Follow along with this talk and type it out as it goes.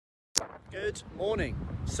Good morning.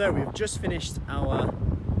 So we've just finished our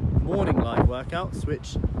morning live workouts,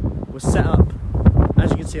 which was set up,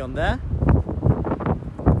 as you can see on there,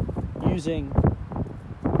 using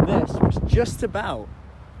this, which just about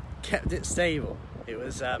kept it stable. It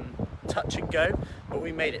was touch and go, but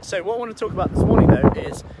we made it. So what I want to talk about this morning though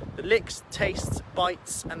is the licks, tastes,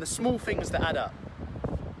 bites, and the small things that add up.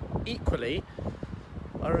 Equally,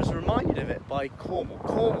 I was reminded of it by Cornwall.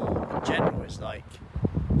 Cornwall in general is like,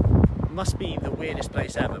 must be the weirdest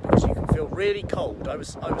place ever because you can feel really cold. I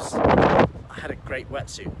had a great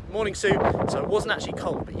wetsuit. Morning Sue, so it wasn't actually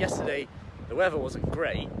cold, but yesterday the weather wasn't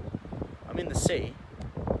great. I'm in the sea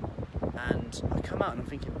and I come out and I'm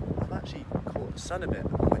thinking, I've actually caught the sun a bit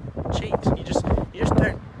on my cheeks, and you just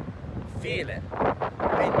don't feel it,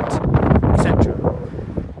 wind, etc.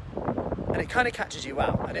 And it kind of catches you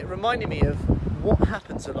out, and it reminded me of what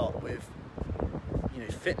happens a lot with,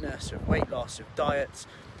 fitness, with weight loss, with diets,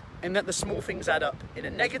 and that the small things add up in a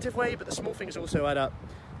negative way, but the small things also add up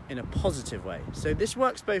in a positive way. So this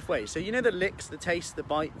works both ways. So the licks, the taste, the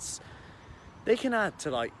bites, they can add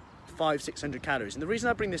to like 500-600 calories. And the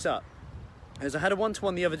reason I bring this up is I had a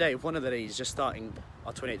one-to-one the other day with one of the ladies just starting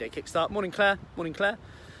our 28-day kickstart. Morning Claire.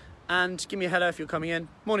 And give me a hello if you're coming in.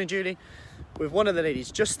 Morning Julie. With one of the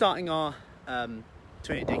ladies just starting our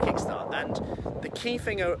 28-day kickstart, and the key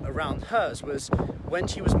thing around hers was when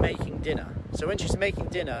she was making dinner. So when she's making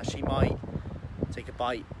dinner, she might take a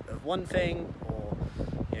bite of one thing or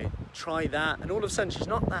try that, and all of a sudden she's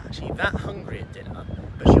not actually that hungry at dinner,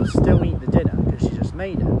 but she'll still eat the dinner because she just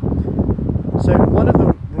made it. So one of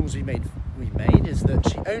the rules we made is that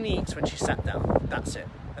she only eats when she sat down. That's it,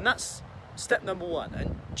 and that's step number one.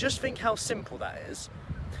 And just think how simple that is,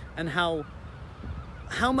 and how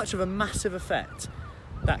much of a massive effect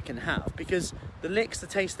that can have, because the licks, the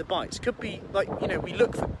taste, the bites could be like, we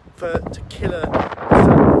look to kill a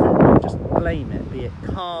certain food, just blame it, be it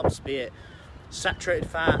carbs, be it saturated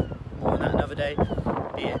fat, more than that another day,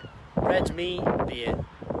 be it red meat, be it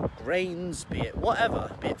grains, be it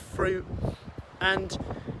whatever, be it fruit. And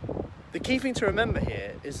the key thing to remember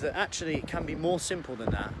here is that actually it can be more simple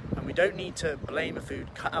than that, and we don't need to blame a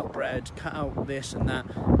food, cut out bread, cut out this and that.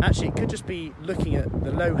 Actually, it could just be looking at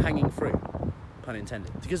the low-hanging fruit, pun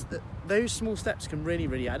intended, because those small steps can really,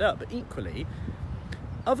 really add up. But equally,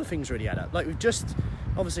 other things really add up. Like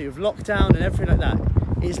obviously with lockdown and everything like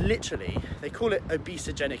that, is literally, they call it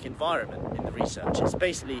obesogenic environment in the research. It's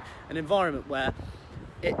basically an environment where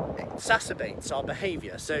it exacerbates our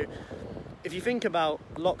behaviour. So if you think about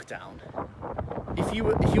lockdown,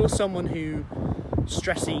 if you're someone who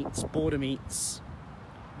stress eats, boredom eats,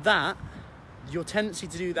 that your tendency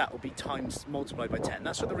to do that will be times multiplied by 10.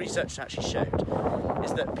 That's what the research actually showed,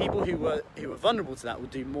 is that people who were vulnerable to that will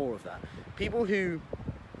do more of that. People who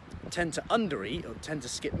tend to undereat or tend to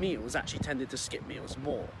skip meals actually tended to skip meals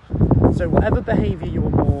more. So whatever behaviour you're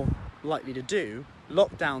more likely to do,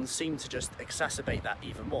 lockdowns seem to just exacerbate that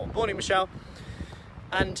even more. Morning Michelle.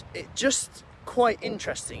 And it just quite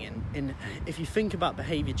interesting in if you think about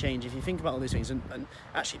behaviour change, if you think about all these things, and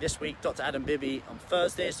actually this week Dr. Adam Bibby on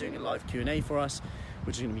Thursday is doing a live Q&A for us,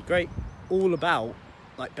 which is going to be great, all about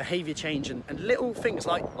like behaviour change and little things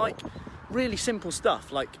like really simple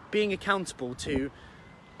stuff, like being accountable to,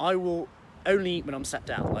 I will only eat when I'm sat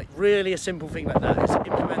down. Like really a simple thing like that is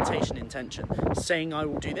implementation intention, saying I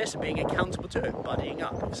will do this and being accountable to it, buddying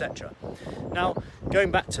up, etc. Now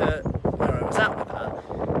going back to where I was at with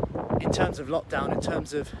that, in terms of lockdown, in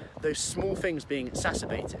terms of those small things being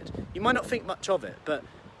exacerbated, you might not think much of it, but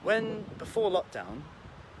before lockdown,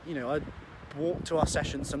 I'd walk to our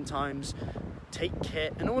sessions sometimes, take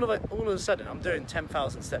kit, and all of a sudden I'm doing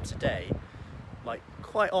 10,000 steps a day, like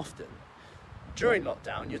quite often. During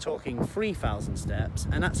lockdown, you're talking 3,000 steps,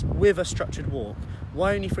 and that's with a structured walk.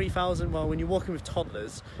 Why only 3,000? Well, when you're walking with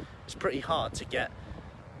toddlers, it's pretty hard to get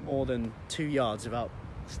more than 2 yards without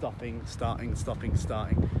stopping, starting,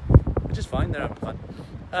 which is fine, they're having fun.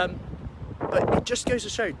 But it just goes to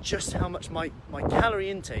show just how much my calorie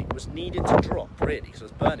intake was needed to drop, really, because I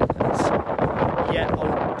was burning less. Yet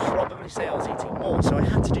I would probably say I was eating more, so I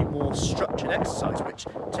had to do more structured exercise, which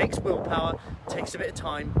takes willpower, takes a bit of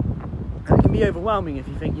time, and it can be overwhelming if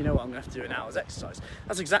you think, I'm going to have to do an hour's exercise.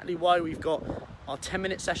 That's exactly why we've got our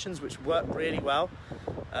 10-minute sessions, which work really well.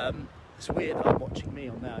 It's weird that I'm watching me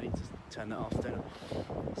on there. I need to turn that off, don't I?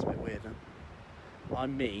 It's a bit weird now.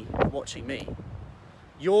 I'm me watching me.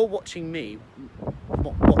 You're watching me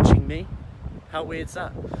watching me. How weird's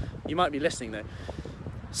that? You might be listening though.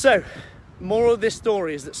 So, moral of this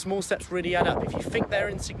story is that small steps really add up. If you think they're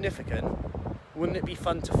insignificant, wouldn't it be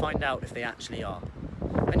fun to find out if they actually are?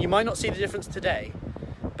 And you might not see the difference today,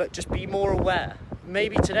 but just be more aware.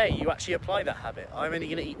 maybe today you actually apply that habit. I'm only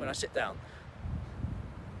going to eat when I sit down.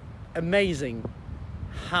 Amazing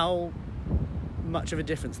how much of a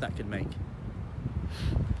difference that could make.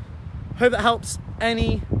 Hope that helps.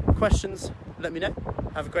 Any questions, let me know.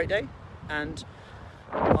 Have a great day, and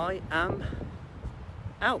I am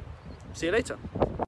out. See you later.